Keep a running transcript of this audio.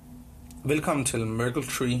Velkommen til Merkle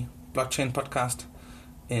Tree Blockchain Podcast,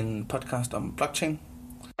 en podcast om blockchain.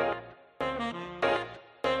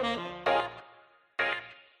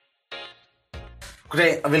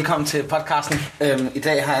 Goddag og velkommen til podcasten. I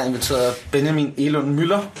dag har jeg inviteret Benjamin Egelund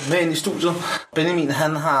Müller med ind i studiet. Benjamin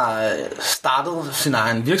han har startet sin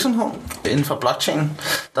egen virksomhed inden for blockchain,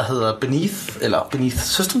 der hedder Beneath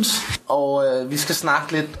Systems. Og vi skal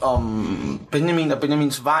snakke lidt om Benjamin og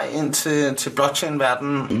Benjamins vej ind til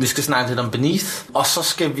blockchain-verdenen. Vi skal snakke lidt om Beneath, og så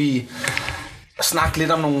skal vi snakke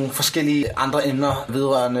lidt om nogle forskellige andre emner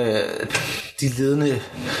vedrørende de ledende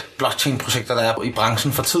blockchain-projekter, der er i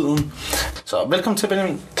branchen for tiden. Så velkommen til,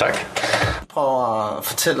 Benjamin. Tak. Prøv at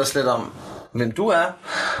fortælle os lidt om, hvem du er,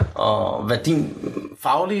 og hvad din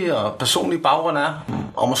faglige og personlige baggrund er,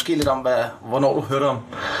 og måske lidt om, hvornår du hørte om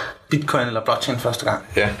Bitcoin eller blockchain første gang.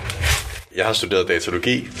 Ja, jeg har studeret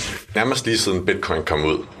datalogi, nærmest lige siden Bitcoin kom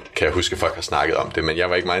ud. Kan jeg huske, at folk har snakket om det, men jeg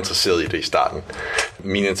var ikke meget interesseret i det i starten.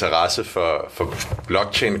 Min interesse for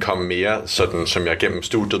blockchain kom mere, sådan som jeg gennem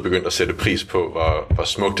studiet begyndte at sætte pris på, hvor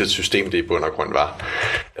smukt et system det i bund og grund var.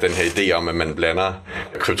 Den her idé om, at man blander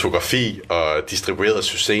kryptografi og distribuerede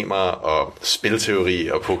systemer og spilteori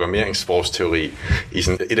og programmeringssprogsteori i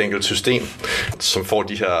sådan et enkelt system, som får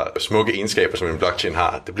de her smukke egenskaber, som en blockchain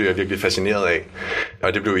har. Det blev jeg virkelig fascineret af.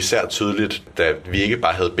 Og det blev især tydeligt, da vi ikke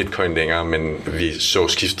bare havde Bitcoin længere, men vi så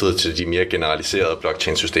skiftet til de mere generaliserede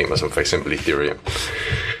blockchain-systemer, som for eksempel Ethereum.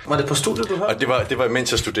 Var det på studiet, du hørte? Og det var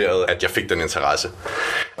mens jeg studerede, at jeg fik den interesse.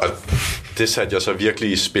 Og det satte jeg så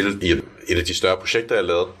virkelig i spil i et af de større projekter, jeg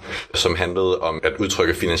lavede, som handlede om at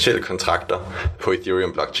udtrykke finansielle kontrakter på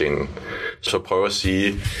Ethereum-blockchainen. Så prøve at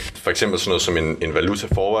sige, for eksempel sådan noget som en valuta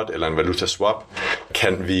forward eller en valuta swap,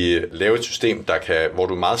 kan vi lave et system, hvor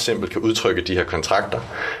du meget simpelt kan udtrykke de her kontrakter,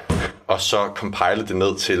 og så compile det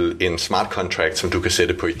ned til en smart contract, som du kan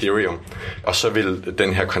sætte på Ethereum. Og så vil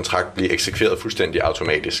den her kontrakt blive eksekveret fuldstændig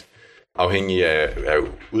automatisk. Afhængig af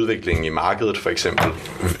udviklingen i markedet, for eksempel,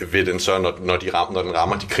 vil den så, når den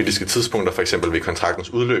rammer de kritiske tidspunkter, for eksempel ved kontraktens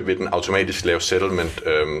udløb, vil den automatisk lave settlement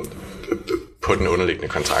på den underliggende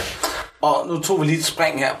kontrakt. Og nu tog vi lige et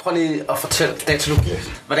spring her. Prøv lige at fortælle datalogi.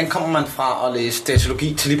 Hvordan kommer man fra at læse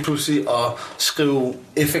datalogi til lige pludselig at skrive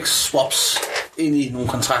FX-swaps ind i nogle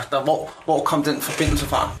kontrakter? Hvor kom den forbindelse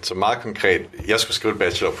fra? Så meget konkret, jeg skulle skrive et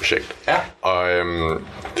bachelorprojekt. Ja. Og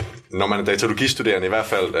når man er datalogistuderende, i hvert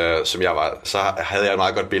fald som jeg var, så havde jeg et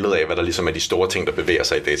meget godt billede af, hvad der ligesom er de store ting, der bevæger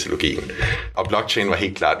sig i datalogien. Og blockchain var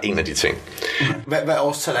helt klart en af de ting. Hvad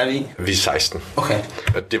årstal er vi i? Vi er 16. Okay.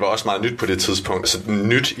 Det var også meget nyt på det tidspunkt. Så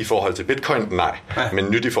nyt i forhold til Bitcoin, nej. Men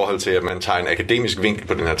nyt i forhold til, at man tager en akademisk vinkel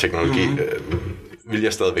på den her teknologi, vil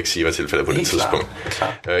jeg stadigvæk sige, hvad tilfældet på det tidspunkt.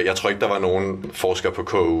 Klar. Jeg tror ikke, der var nogen forskere på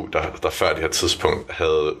KU, der før det her tidspunkt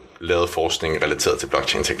havde lavet forskning relateret til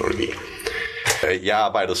blockchain-teknologi. Jeg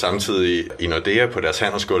arbejdede samtidig i Nordea på deres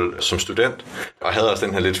handelsskole som student, og havde også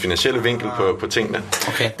den her lidt finansielle vinkel på tingene.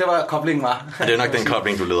 Okay, det var koblingen, var. Det er nok den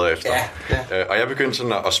kobling, du leder efter. Ja. Og jeg begyndte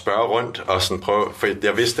sådan at spørge rundt og sådan prøve, for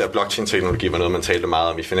jeg vidste, at blockchain-teknologi var noget, man talte meget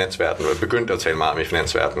om i finansverdenen, og jeg begyndte at tale meget om i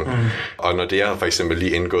finansverdenen. Og Nordea har for eksempel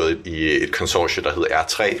lige indgået i et konsortie, der hedder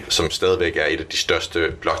R3, som stadigvæk er et af de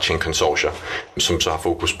største blockchain-konsortier, som så har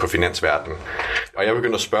fokus på finansverdenen. Og jeg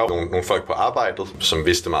begyndte at spørge nogle folk på arbejdet, som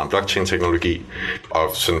vidste meget om blockchain-teknologi,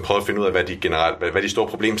 og sådan prøve at finde ud af, hvad de store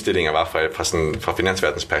problemstillinger var fra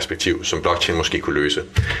finansverdens perspektiv, som blockchain måske kunne løse.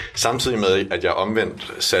 Samtidig med, at jeg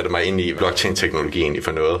omvendt satte mig ind i blockchain-teknologien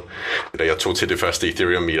for noget, da jeg tog til det første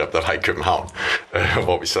Ethereum meetup, der var i København,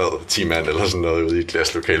 hvor vi sad 10 mand eller sådan noget ude i et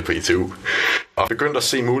klasselokale på ITU, og begyndte at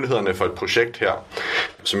se mulighederne for et projekt her,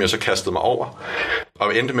 som jeg så kastede mig over,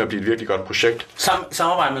 og endte med at blive et virkelig godt projekt.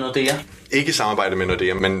 Samarbejde med Nordea? Ikke i samarbejde med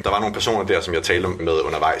Nordea, men der var nogle personer der, som jeg talte med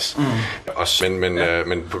undervejs.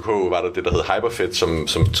 Men på KU var der det, der hed Hyperfit,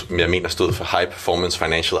 som jeg mener stod for High Performance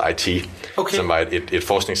Financial IT, som var et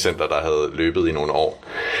forskningscenter, der havde løbet i nogle år,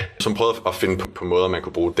 som prøvede at finde på måder, man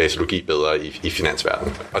kunne bruge datalogi bedre i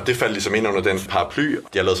finansverdenen. Og det faldt ligesom ind under den paraply.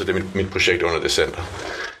 Jeg lavede så mit projekt under det center.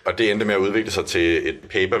 Og det endte med at udvikle sig til et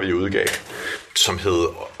paper, vi udgav, som hed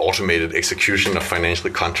Automated Execution of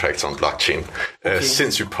Financial Contracts on Blockchain. Okay.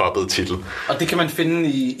 Sindssygt poppet titel. Og det kan man finde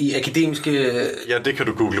i akademiske... Ja, det kan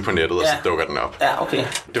du google på nettet, og så dukker den op. Ja, okay.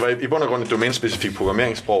 Det var i bund og grund et domænespecifikt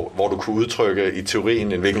programmeringssprog, hvor du kunne udtrykke i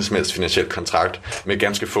teorien en hvilken som helst finansiel kontrakt med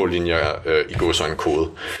ganske få linjer i gåseøjne kode.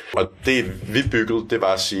 Og det vi byggede, det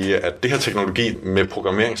var at sige, at det her teknologi med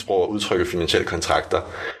programmeringssprog og udtrykke finansielle kontrakter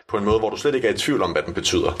på en måde, hvor du slet ikke er i tvivl om, hvad den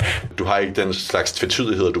betyder. Du har ikke den slags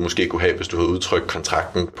tvetydigheder, du måske kunne have, hvis du havde udtrykt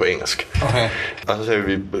kontrakten på engelsk. Okay. Og så sagde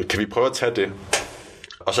vi, kan vi prøve at tage det,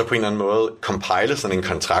 og så på en eller anden måde compile sådan en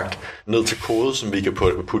kontrakt ned til kode, som vi kan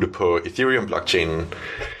putte på Ethereum-blockchainen.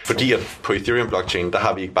 Fordi at på Ethereum-blockchain, der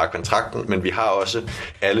har vi ikke bare kontrakten, men vi har også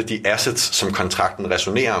alle de assets, som kontrakten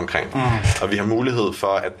resonerer omkring. Og vi har mulighed for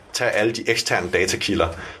at tage alle de eksterne datakilder,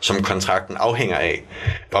 som kontrakten afhænger af,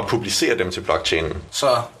 og publicere dem til blockchainen. Så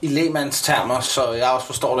i lægmands termer, så jeg også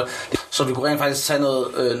forstår det, så vi kunne rent faktisk tage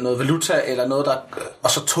noget valuta, eller noget, der,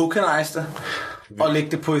 og så tokenize det, og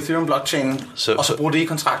lægge det på Ethereum-blockchainen, og så bruge det i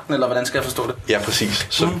kontrakten, eller hvordan skal jeg forstå det? Ja, præcis.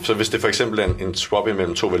 Så hvis det for eksempel er en swap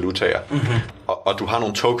imellem to valutaer, og du har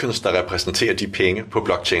nogle tokens, der repræsenterer de penge på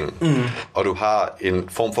blockchainen, og du har en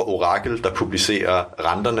form for orakel, der publicerer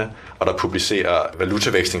renterne, og der publicerer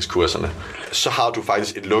valutavekslingskurserne, så har du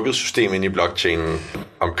faktisk et lukket system inde i blockchainen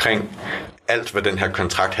omkring alt, hvad den her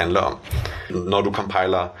kontrakt handler om. Når du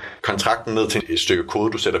compiler kontrakten ned til et stykke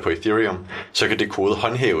kode, du sætter på Ethereum, så kan det kode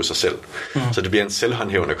håndhæve sig selv. Så det bliver en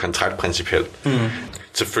selvhåndhævende kontrakt principielt.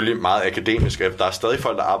 Selvfølgelig meget akademisk. Der er stadig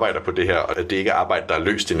folk, der arbejder på det her, og det er ikke arbejde, der er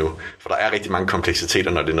løst endnu. For der er rigtig mange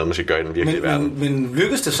kompleksiteter, når det er noget, man skal gøre i den virkelige verden. Men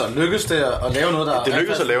lykkes det så? Lykkes det at lave noget, der... Det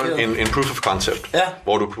lykkes at lave en proof of concept,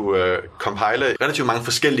 hvor du kunne compile relativt mange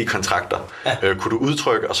forskellige kontrakter. Kunne du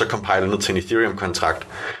udtrykke, og så compile ned til en Ethereum-kontrakt,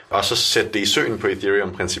 og så sætte det i søen på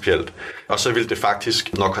Ethereum principielt. Og så vil det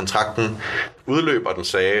faktisk, når kontrakten udløber, den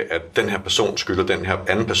sagde, at den her person skylder den her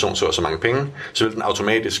anden person så mange penge, så vil den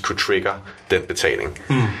automatisk kunne trigger den betaling.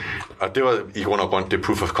 Og det var i grund og grund det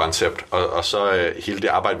proof of concept. Og så hele det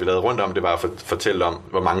arbejde, vi lavede rundt om, det var at fortælle om,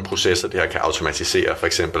 hvor mange processer det her kan automatisere, for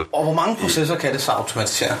eksempel. Og hvor mange processer kan det så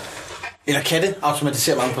automatisere? Eller kan det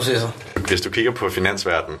automatisere mange processer? Hvis du kigger på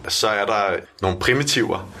finansverdenen, så er der nogle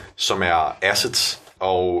primitiver, som er assets,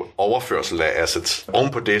 og overførsel af assets.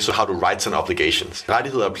 Oven på det, så har du rights and obligations.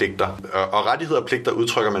 Rettigheder og pligter. Og rettigheder og pligter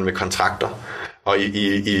udtrykker man med kontrakter. Og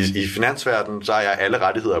i finansverdenen, så er alle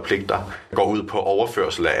rettigheder og pligter går ud på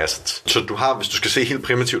overførsel af assets. Så du har, hvis du skal se helt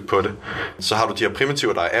primitivt på det, så har du de her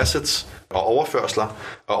primitiver, der er assets og overførsler,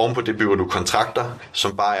 og ovenpå det bygger du kontrakter,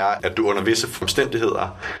 som bare er, at du under visse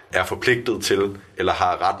omstændigheder er forpligtet til, eller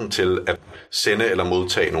har retten til at sende eller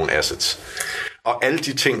modtage nogle assets. Og alle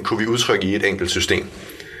de ting kunne vi udtrykke i et enkelt system.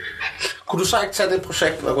 Kunne du så ikke tage det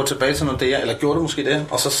projekt og gå tilbage til Nordea, eller gjorde du måske det,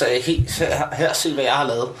 og så sagde, her se hvad jeg har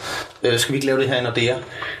lavet. Skal vi ikke lave det her i Nordea?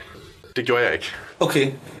 Det gjorde jeg ikke.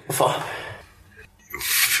 Okay, hvorfor?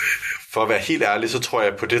 For at være helt ærlig, så tror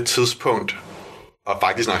jeg på det tidspunkt, og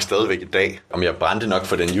faktisk nok stadigvæk i dag, om jeg brændte nok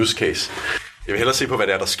for den use case. Jeg vil hellere se på, hvad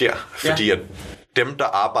det er, der sker, fordi at dem, der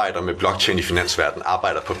arbejder med blockchain i finansverdenen,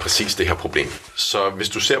 arbejder på præcis det her problem. Så hvis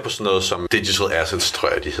du ser på sådan noget som Digital Assets, tror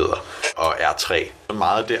jeg, de hedder, og R3, så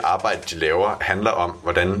meget af det arbejde, de laver, handler om,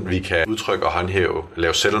 hvordan vi kan udtrykke og håndhæve,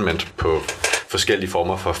 lave settlement på forskellige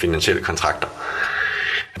former for finansielle kontrakter.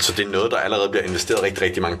 Så det er noget, der allerede bliver investeret rigtig,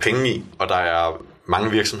 rigtig mange penge i, og der er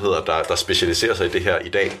mange virksomheder, der specialiserer sig i det her i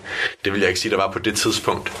dag. Det vil jeg ikke sige, der var på det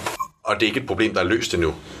tidspunkt. Og det er ikke et problem, der er løst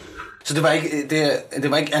endnu. Så det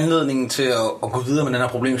var ikke anledningen til at gå videre med den her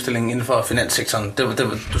problemstilling inden for finanssektoren?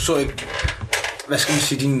 Du så ikke, hvad skal man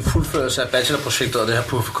sige, din fuldførelse af bachelorprojektet og det her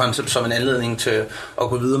proof of concept som en anledning til at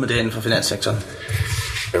gå videre med det inden for finanssektoren?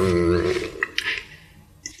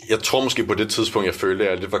 Jeg tror måske på det tidspunkt, jeg følte,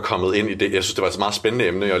 at jeg lidt var kommet ind i det. Jeg synes, det var et meget spændende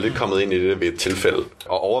emne. Jeg var lidt kommet ind i det ved et tilfælde.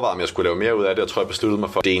 Og overvejede, om jeg skulle lave mere ud af det. Jeg tror, jeg besluttede mig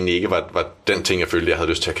for, at det egentlig ikke var den ting, jeg følte, jeg havde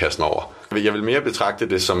lyst til at kaste mig over. Jeg vil mere betragte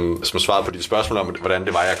det som svaret på dit spørgsmål om, hvordan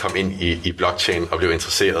det var, jeg kom ind i blockchain og blev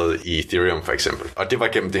interesseret i Ethereum for eksempel. Og det var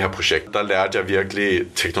gennem det her projekt. Der lærte jeg virkelig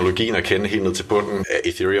teknologien at kende helt ned til bunden af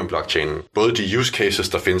Ethereum-blockchainen. Både de use cases,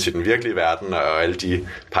 der findes i den virkelige verden, og alle de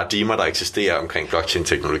paradigmer, der eksisterer omkring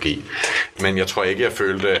blockchain-teknologi. Men jeg tror ikke, jeg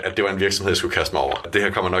følte, at det var en virksomhed, jeg skulle kaste mig over. Det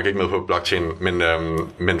her kommer nok ikke med på blockchain,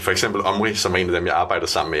 men for eksempel Omri, som er en af dem, jeg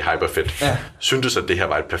arbejdede sammen med i Hyperfit, syntes, at det her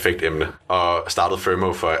var et perfekt emne, og startede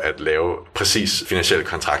Firmo for at lave præcis finansielle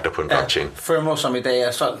kontrakter på en blockchain. Firmo, som i dag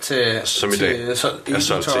er solgt til... Som i dag er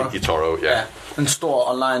solgt til eToro, ja. En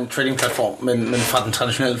stor online trading platform, men fra den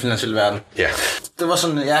traditionelle finansielle verden. Ja. Det var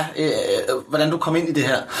sådan, hvordan du kom ind i det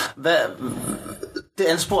her. Det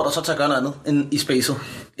ansporer dig så til at gøre noget andet end i spacet?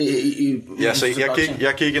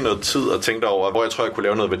 Jeg gik i noget tid og tænkte over, hvor jeg tror, jeg kunne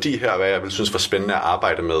lave noget værdi her, hvad jeg ville synes var spændende at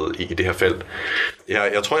arbejde med i det her felt.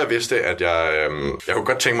 Jeg tror, jeg vidste, at jeg kunne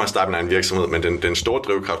godt tænke mig at starte en egen virksomhed, men den store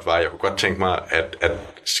drivkraft var, at jeg kunne godt tænke mig at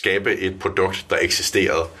skabe et produkt, der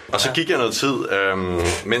eksisterede. Og så gik jeg noget tid,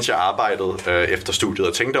 mens jeg arbejdede efter studiet,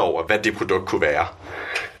 og tænkte over, hvad det produkt kunne være.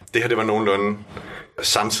 Det her, det var nogenlunde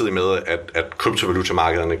samtidig med, at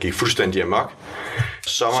kryptovalutamarkederne gik fuldstændig amok.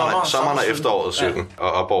 Sommeren og efteråret 17,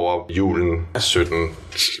 og op over julen 17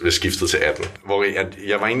 ved skiftet til 18. Hvor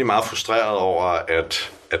jeg var egentlig meget frustreret over,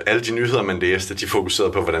 at at alle de nyheder, man læste, de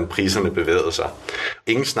fokuserede på, hvordan priserne bevægede sig.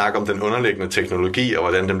 Ingen snak om den underliggende teknologi og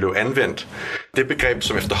hvordan den blev anvendt. Det begreb,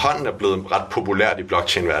 som efterhånden er blevet ret populært i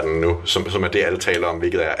blockchain-verdenen nu, som er det, alle taler om,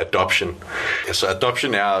 hvilket er adoption. Altså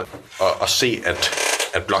adoption er at se,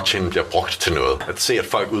 at blockchain bliver brugt til noget. At se, at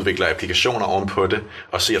folk udvikler applikationer ovenpå det,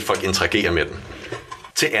 og se, at folk interagerer med den.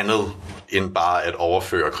 Til andet end bare at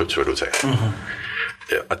overføre kryptovalutaer. Mm-hmm.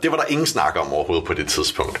 Og det var der ingen snak om overhovedet på det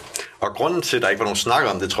tidspunkt. Og grunden til, at der ikke var nogen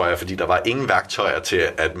snak om det, tror jeg, er, fordi der var ingen værktøjer til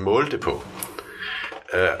at måle det på.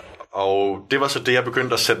 Og det var så det, jeg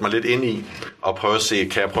begyndte at sætte mig lidt ind i, og prøve at se,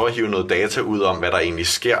 kan jeg prøve at hive noget data ud om, hvad der egentlig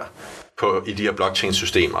sker i de her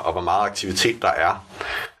blockchain-systemer, og hvor meget aktivitet der er,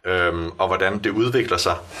 og hvordan det udvikler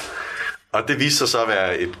sig. Og det viste sig så at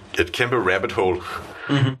være et kæmpe rabbit hole.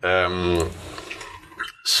 Mm-hmm.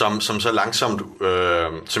 Som så langsomt,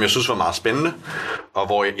 som jeg synes var meget spændende, og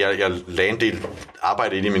hvor jeg lagde en del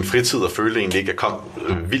arbejde i min fritid, og følte egentlig ikke, at jeg kom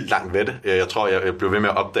vildt langt ved det. Jeg tror, jeg blev ved med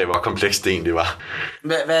at opdage, hvor komplekst det egentlig var.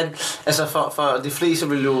 Hvad altså for de fleste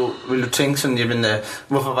vil jo tænke sådan, jamen,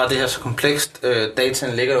 hvorfor var det her så komplekst?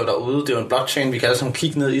 Dataen ligger jo derude, det er jo en blockchain, vi kan alle sammen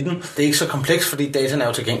kigge ned i den. Det er ikke så komplekst, fordi dataen er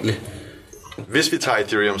jo tilgængelig. Hvis vi tager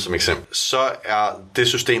Ethereum som eksempel, så er det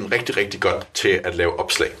system rigtig, rigtig godt til at lave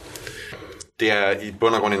opslag. Det er i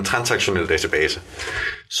bund og grund en transaktionel database.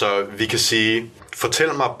 Så vi kan sige,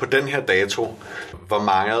 fortæl mig på den her dato, hvor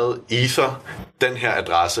meget ether den her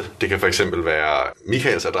adresse, det kan for eksempel være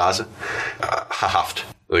Michaels adresse, har haft.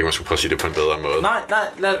 Jeg ved ikke, om jeg skulle prøve at sige det på en bedre måde. Nej,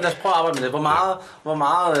 lad os prøve at arbejde med det. Hvor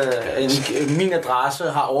meget min adresse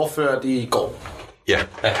har overført i går? Ja.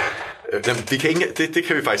 Det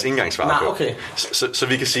kan vi faktisk ikke engang svare på. Okay. Så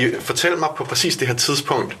vi kan sige, fortæl mig på præcis det her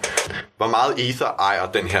tidspunkt, hvor meget ether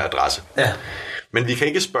ejer den her adresse. Ja. Men vi kan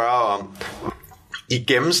ikke spørge om, i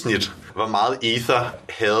gennemsnit, hvor meget ether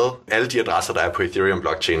havde alle de adresser, der er på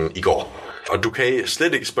Ethereum-blockchainen i går. Og du kan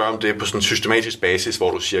slet ikke spørge om det på sådan en systematisk basis,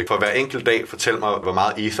 hvor du siger, for hver enkelt dag, fortæl mig, hvor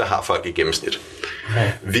meget ether har folk i gennemsnit.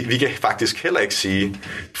 Okay. Vi kan faktisk heller ikke sige,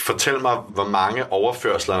 fortæl mig, hvor mange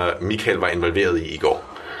overførsler Michael var involveret i går.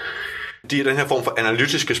 Den her form for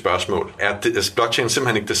analytiske spørgsmål er blockchain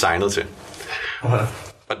simpelthen ikke designet til. Okay.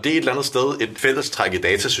 Og det er et eller andet sted et fællestræk i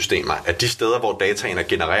datasystemer, at de steder, hvor dataen er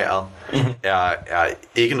genereret, er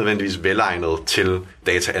ikke nødvendigvis velegnet til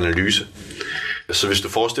dataanalyse. Så hvis du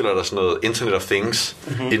forestiller dig sådan noget Internet of Things,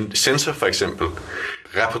 en sensor for eksempel,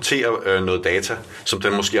 rapporterer noget data, som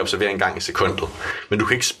den måske observerer en gang i sekundet. Men du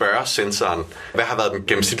kan ikke spørge sensoren, hvad har været den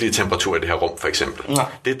gennemsnitlige temperatur i det her rum, for eksempel. Nej.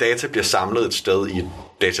 Det data bliver samlet et sted i et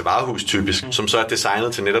datavarehus typisk, som så er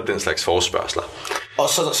designet til netop den slags forespørgsler. Og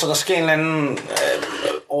så der sker en eller anden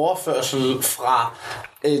overførsel fra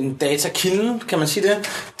en datakilde, kan man sige det,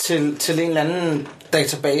 til en eller anden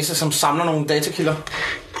database, som samler nogle datakilder?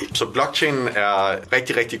 Så blockchainen er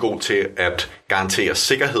rigtig, rigtig god til at garantere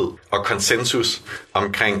sikkerhed og konsensus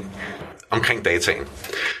omkring dataen.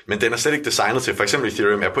 Men den er slet ikke designet til, for eksempel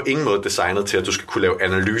Ethereum er på ingen måde designet til, at du skal kunne lave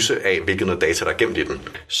analyse af, hvilket noget data, der er gemt i den.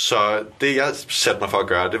 Så det, jeg satte mig for at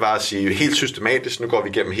gøre, det var at sige helt systematisk, nu går vi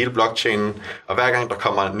igennem hele blockchainen, og hver gang der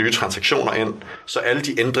kommer nye transaktioner ind, så alle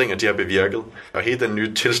de ændringer, de har bevirket, og hele den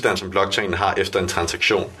nye tilstand, som blockchainen har efter en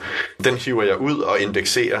transaktion, den hiver jeg ud og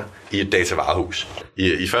indekserer i et datavarehus.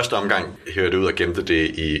 I første omgang hiver jeg det ud og gemte det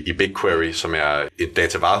i BigQuery, som er et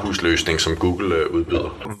datavarehus-løsning, som Google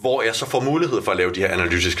udbyder, hvor jeg så får mulighed for at lave de her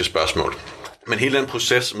analytiske spørgsmål. Men hele den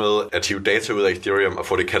proces med at hive data ud af Ethereum og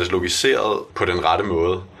få det katalogiseret på den rette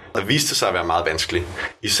måde, der viste sig at være meget vanskeligt.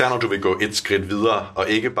 Især når du vil gå et skridt videre, og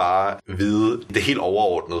ikke bare vide det helt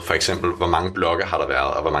overordnet, for eksempel, hvor mange blokke har der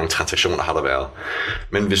været, og hvor mange transaktioner har der været.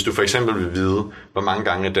 Men hvis du for eksempel vil vide, hvor mange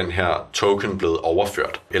gange den her token blevet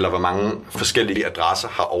overført, eller hvor mange forskellige adresser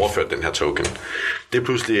har overført den her token, det er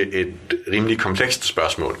pludselig et rimelig komplekst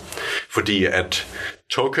spørgsmål. Fordi at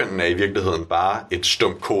tokenen er i virkeligheden bare et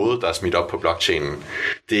stump kode, der er smidt op på blockchainen.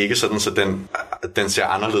 Det er ikke sådan, så den ser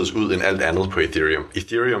anderledes ud end alt andet på Ethereum.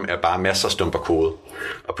 Ethereum er bare masser af stumper kode.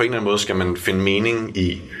 Og på en eller anden måde skal man finde mening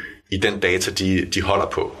i den data, de holder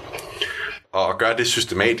på. Og at gøre det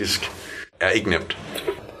systematisk er ikke nemt.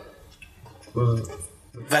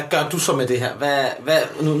 Hvad gør du så med det her?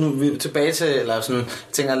 Nu er vi tilbage til, eller sådan,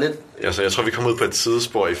 tænker lidt... Altså, jeg tror, vi kommer ud på et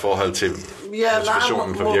sidespor i forhold til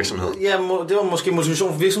motivationen for virksomheden. Ja, det var måske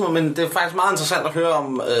motivation for virksomheden, men det er faktisk meget interessant at høre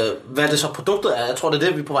om, hvad det så produktet er. Jeg tror, det er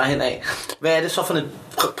det, vi er på vej hen af. Hvad er det så for et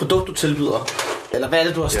produkt, du tilbyder? Eller hvad er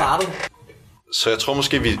det, du har startet? Ja. Så jeg tror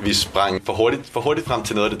måske, vi sprang for hurtigt frem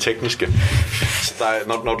til noget af det tekniske. Så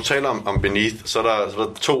når du taler om Beneath, så er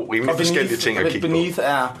der to rimelig forskellige ting at kigge Beneath på.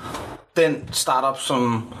 Er den startup,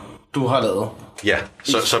 som du har lavet. Ja,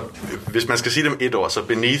 så hvis man skal sige dem et ord, så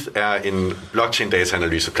Beneath er en blockchain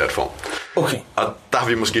data-analyse-platform. Okay. Og der har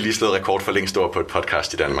vi måske lige slået rekord for længst ord på et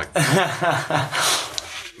podcast i Danmark.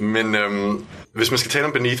 Men hvis man skal tale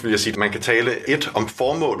om Beneath, vil jeg sige, at man kan tale om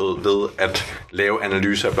formålet ved at lave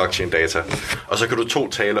analyse af blockchain-data, og så kan du 2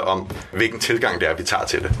 tale om, hvilken tilgang det er, vi tager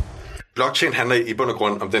til det. Blockchain handler i bund og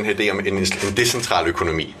grund om den her idé om en decentral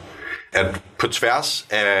økonomi. At på tværs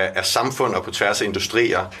af samfund og på tværs af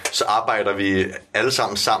industrier, så arbejder vi alle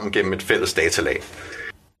sammen gennem et fælles datalag.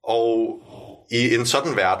 Og i en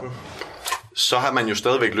sådan verden, så har man jo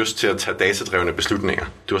stadigvæk lyst til at tage datadrevne beslutninger.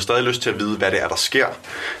 Du har stadig lyst til at vide, hvad det er, der sker,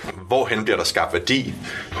 hvorhen bliver der skabt værdi,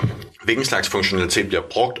 hvilken slags funktionalitet bliver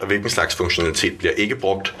brugt, og hvilken slags funktionalitet bliver ikke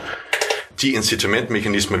brugt. De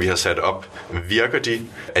incitamentmekanismer, vi har sat op, virker de?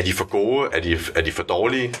 Er de for gode? Er de for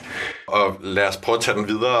dårlige? Og lad os prøve at tage den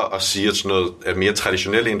videre og sige, at sådan noget at mere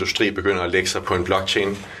traditionelle industri begynder at lægge sig på en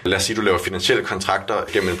blockchain. Lad os sige, at du laver finansielle kontrakter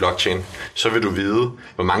gennem en blockchain. Så vil du vide,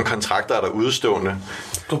 hvor mange kontrakter er der udestående.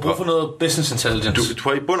 Du har brug for noget business intelligence. Du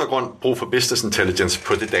har i bund og grund brug for business intelligence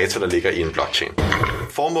på det data, der ligger i en blockchain.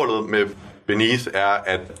 Formålet med Beneath er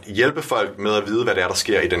at hjælpe folk med at vide, hvad det er, der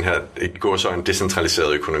sker i den her gåseøjne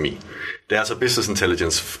decentraliserede økonomi. Det er altså business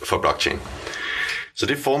intelligence for blockchain. Så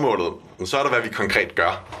det er formålet. Så er der, hvad vi konkret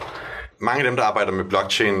gør. Mange af dem, der arbejder med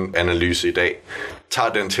blockchain-analyse i dag, tager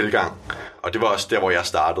den tilgang, og det var også der, hvor jeg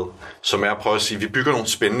startede, som er at prøve at sige, at vi bygger nogle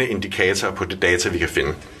spændende indikatorer på det data, vi kan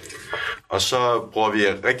finde. Og så bruger vi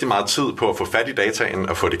rigtig meget tid på at få fat i dataen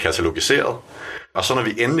og få det katalogiseret. Og så når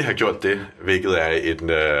vi endelig har gjort det, hvilket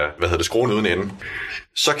er skruen uden ende,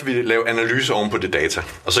 så kan vi lave analyse oven på det data.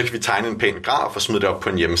 Og så kan vi tegne en pæn graf og smide det op på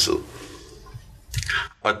en hjemmeside.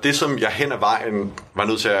 Og det, som jeg hen ad vejen var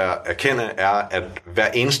nødt til at erkende, er, at hver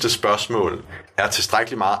eneste spørgsmål er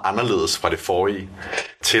tilstrækkeligt meget anderledes fra det forrige,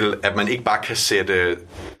 til at man ikke bare kan sætte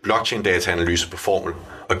blockchain-data-analyse på formel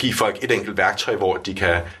og give folk et enkelt værktøj, hvor de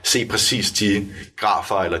kan se præcis de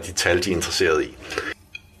grafer eller de tal, de er interesseret i.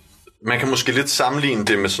 Man kan måske lidt sammenligne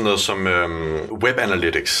det med sådan noget som web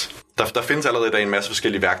analytics. Der findes allerede i dag en masse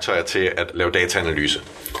forskellige værktøjer til at lave dataanalyse.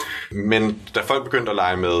 Men da folk begyndte at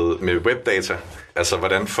lege med webdata, altså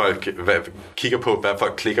hvordan folk kigger på, hvad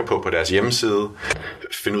folk klikker på deres hjemmeside,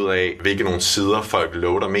 finde ud af, hvilke nogle sider folk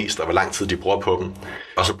loader mest, og hvor lang tid de bruger på dem,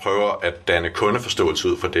 og så prøver at danne kundeforståelse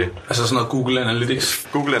ud fra det. Altså sådan noget Google Analytics?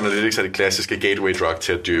 Google Analytics er det klassiske gateway drug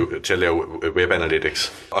til at lave web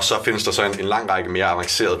analytics. Og så findes der så en lang række mere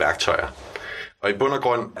avancerede værktøjer. Og i bund og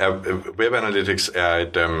grund er Web Analytics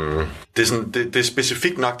det er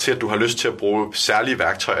specifikt nok til, at du har lyst til at bruge særlige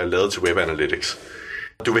værktøjer lavet til Web Analytics.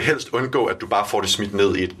 Du vil helst undgå, at du bare får det smidt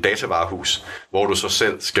ned i et datavarehus, hvor du så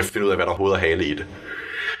selv skal finde ud af, hvad der overhovedet er hale i det.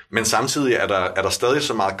 Men samtidig er der stadig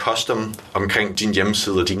så meget custom omkring din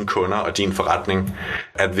hjemmeside og dine kunder og din forretning,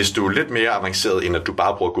 at hvis du er lidt mere avanceret, end at du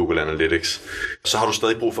bare bruger Google Analytics, så har du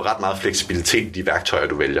stadig brug for ret meget fleksibilitet i de værktøjer,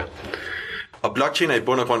 du vælger. Og blockchain er i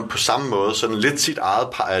bund og grund på samme måde sådan lidt sit eget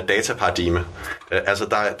dataparadigme. Altså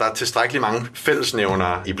der er tilstrækkeligt mange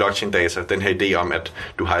fællesnævnere i blockchain-data. Den her idé om, at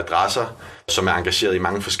du har adresser, som er engageret i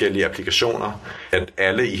mange forskellige applikationer, at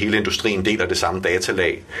alle i hele industrien deler det samme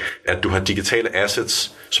datalag, at du har digitale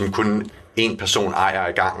assets, som kun én person ejer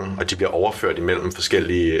i gangen, og de bliver overført imellem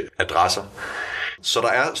forskellige adresser. Så der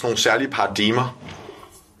er sådan nogle særlige paradigmer,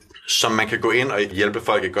 som man kan gå ind og hjælpe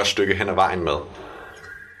folk et godt stykke hen ad vejen med.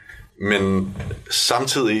 Men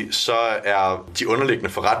samtidig så er de underliggende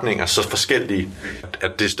forretninger så forskellige,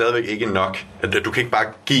 at det stadigvæk ikke er nok. At du kan ikke bare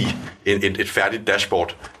give et færdigt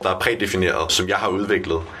dashboard, der er prædefineret, som jeg har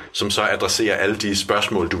udviklet, som så adresserer alle de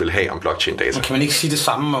spørgsmål, du vil have om blockchain-data. Men kan man ikke sige det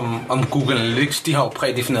samme om Google Analytics? De har jo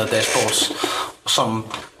prædefinerede dashboards, som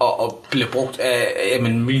og bliver brugt af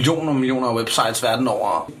millioner af websites verden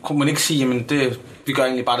over. Kunne man ikke sige, at vi gør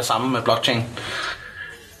egentlig bare det samme med blockchain?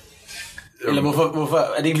 Eller hvorfor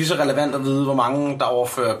er det ikke lige så relevant at vide, hvor mange der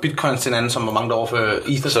overfører bitcoins til hinanden, som hvor mange der overfører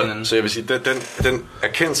ether til hinanden? Så jeg vil sige, den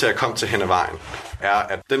erkendelse, jeg kom til hen ad vejen, er,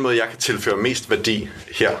 at den måde, jeg kan tilføre mest værdi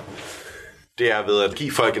her, det er ved at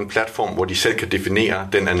give folk en platform, hvor de selv kan definere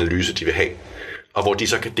den analyse, de vil have, og hvor de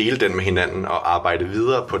så kan dele den med hinanden og arbejde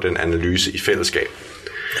videre på den analyse i fællesskab.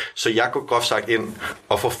 Så jeg går groft sagt ind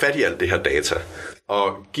og får fat i alt det her data,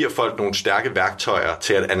 og giver folk nogle stærke værktøjer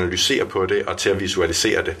til at analysere på det og til at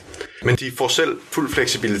visualisere det. Men de får selv fuld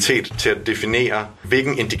fleksibilitet til at definere,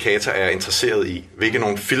 hvilken indikator er jeg interesseret i, hvilke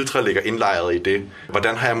nogle filtre ligger indlejret i det,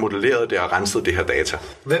 hvordan har jeg modelleret det og renset det her data.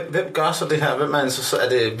 Hvem gør så det her? Hvem er det? Er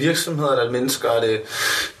det virksomheder, er det mennesker, er det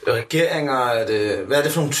regeringer? Hvad er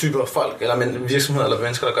det for nogle typer folk, eller virksomheder eller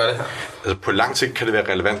mennesker, der gør det her? Altså på lang sigt kan det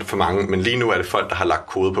være relevant for mange, men lige nu er det folk, der har lagt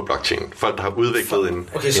kode på blockchain. Folk, der har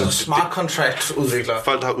udviklet så smart contract udviklere.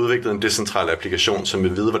 Folk, der har udviklet en decentral applikation, som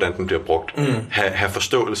vil vide, hvordan den bliver brugt. Have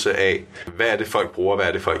forståelse af, hvad er det folk bruger, hvad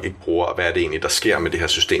er det folk ikke bruger, og hvad er det egentlig, der sker med det her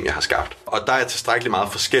system, jeg har skabt. Og der er tilstrækkeligt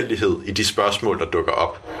meget forskellighed i de spørgsmål, der dukker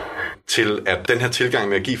op, til at den her tilgang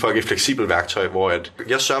med at give folk et fleksibelt værktøj, hvor at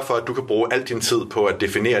jeg sørger for, at du kan bruge al din tid på at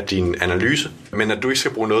definere din analyse, men at du ikke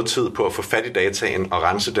skal bruge noget tid på at få fat i dataen og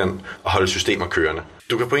rense den og holde systemer kørende.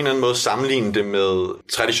 Du kan på en eller anden måde sammenligne det med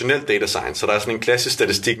traditionel data science, så der er sådan en klassisk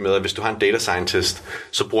statistik med, at hvis du har en data scientist,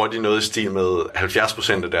 så bruger de noget i stil med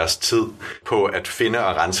 70% af deres tid på at finde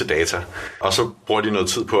og rense data, og så bruger de noget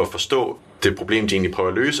tid på at forstå det problem, de egentlig prøver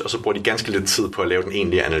at løse, og så bruger de ganske lidt tid på at lave den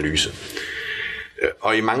egentlige analyse.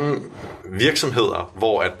 Og i mange virksomheder,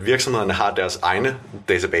 hvor at virksomhederne har deres egne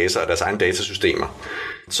databaser og deres egne datasystemer,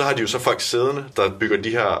 så har de jo så folk siddende, der bygger de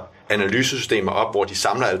her analysesystemer op, hvor de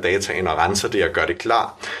samler alle dataen og renser det og gør det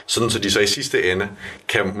klar, sådan så de så i sidste ende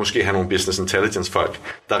kan måske have nogle business intelligence folk,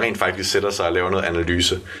 der rent faktisk sætter sig og laver noget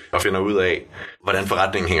analyse og finder ud af, hvordan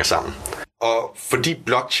forretningen hænger sammen. Og fordi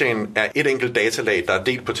blockchain er et enkelt datalag, der er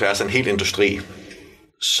delt på tværs af en hel industri,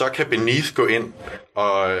 så kan Beneath gå ind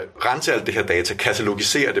og rense alt det her data,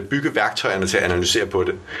 katalogisere det, bygge værktøjerne til at analysere på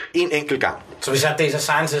det en enkelt gang. Så hvis jeg er data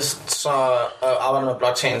scientist, så arbejder med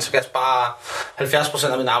blockchain, så kan jeg spare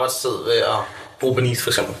 70% af min arbejdstid ved at bruge Beneath for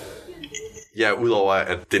eksempel? Ja, udover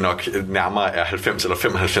at det nok nærmere er 90 eller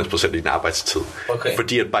 95% af din arbejdstid. Okay.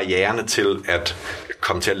 Fordi at barriererne til at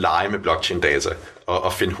komme til at lege med blockchain-data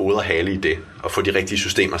og finde hoved og hale i det, og få de rigtige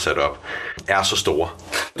systemer sat op, er så store.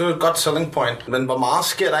 Det er et godt selling point, men hvor meget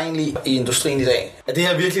sker der egentlig i industrien i dag? Er det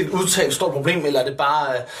her virkelig et udtalt stort problem, eller er det bare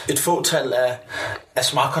et fåtal af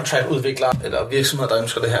smart contract-udviklere eller virksomheder, der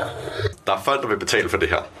ønsker det her? Der er folk, der vil betale for det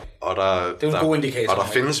her. Og det er en god indikator. Og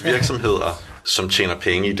der findes virksomheder, som tjener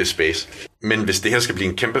penge i det space. Men hvis det her skal blive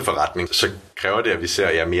en kæmpe forretning, så kræver det, at vi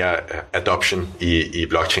ser mere adoption i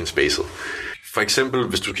blockchain-spacet. For eksempel,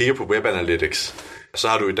 hvis du kigger på Web Analytics, så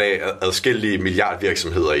har du i dag adskillige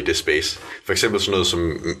milliardvirksomheder i det space. For eksempel sådan noget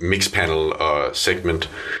som Mixpanel og Segment,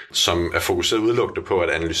 som er fokuseret udelukkende på at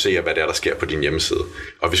analysere, hvad det er, der sker på din hjemmeside.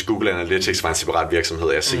 Og hvis Google Analytics var en separat virksomhed,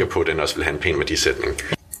 er jeg sikker på, at den også vil have en pæn værdisætning.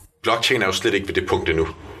 Blockchain er jo slet ikke ved det punkt endnu.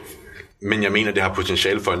 Men jeg mener, det har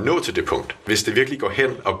potentiale for at nå til det punkt. Hvis det virkelig går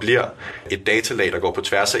hen og bliver et datalag, der går på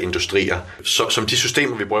tværs af industrier, som de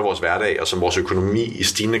systemer, vi bruger i vores hverdag, og som vores økonomi i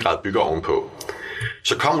stigende grad bygger ovenpå,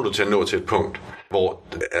 så kommer du til at nå til et punkt, hvor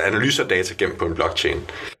analyse af data gemt på en blockchain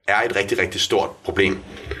er et rigtig, rigtig stort problem.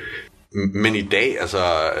 Men i dag,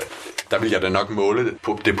 der vil jeg da nok måle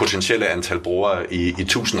på det potentielle antal brugere i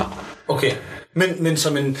tusinder. Okay, men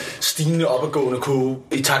som en stigende opadgående kurve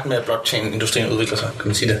i takt med, at blockchain-industrien udvikler sig, kan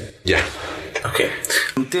man sige det? Ja. Okay.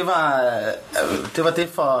 Det var det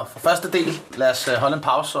for første del. Lad os holde en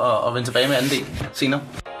pause og vende tilbage med anden del senere.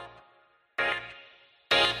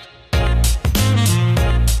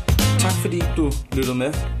 Tak fordi du lyttede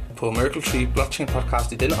med på Merkle Tree Blockchain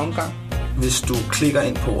Podcast i denne omgang. Hvis du klikker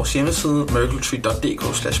ind på vores hjemmeside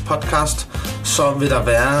merkletree.dk/podcast, så vil der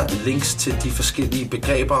være links til de forskellige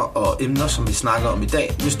begreber og emner, som vi snakker om i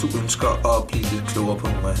dag, hvis du ønsker at blive lidt klogere på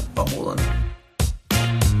nogle af områderne.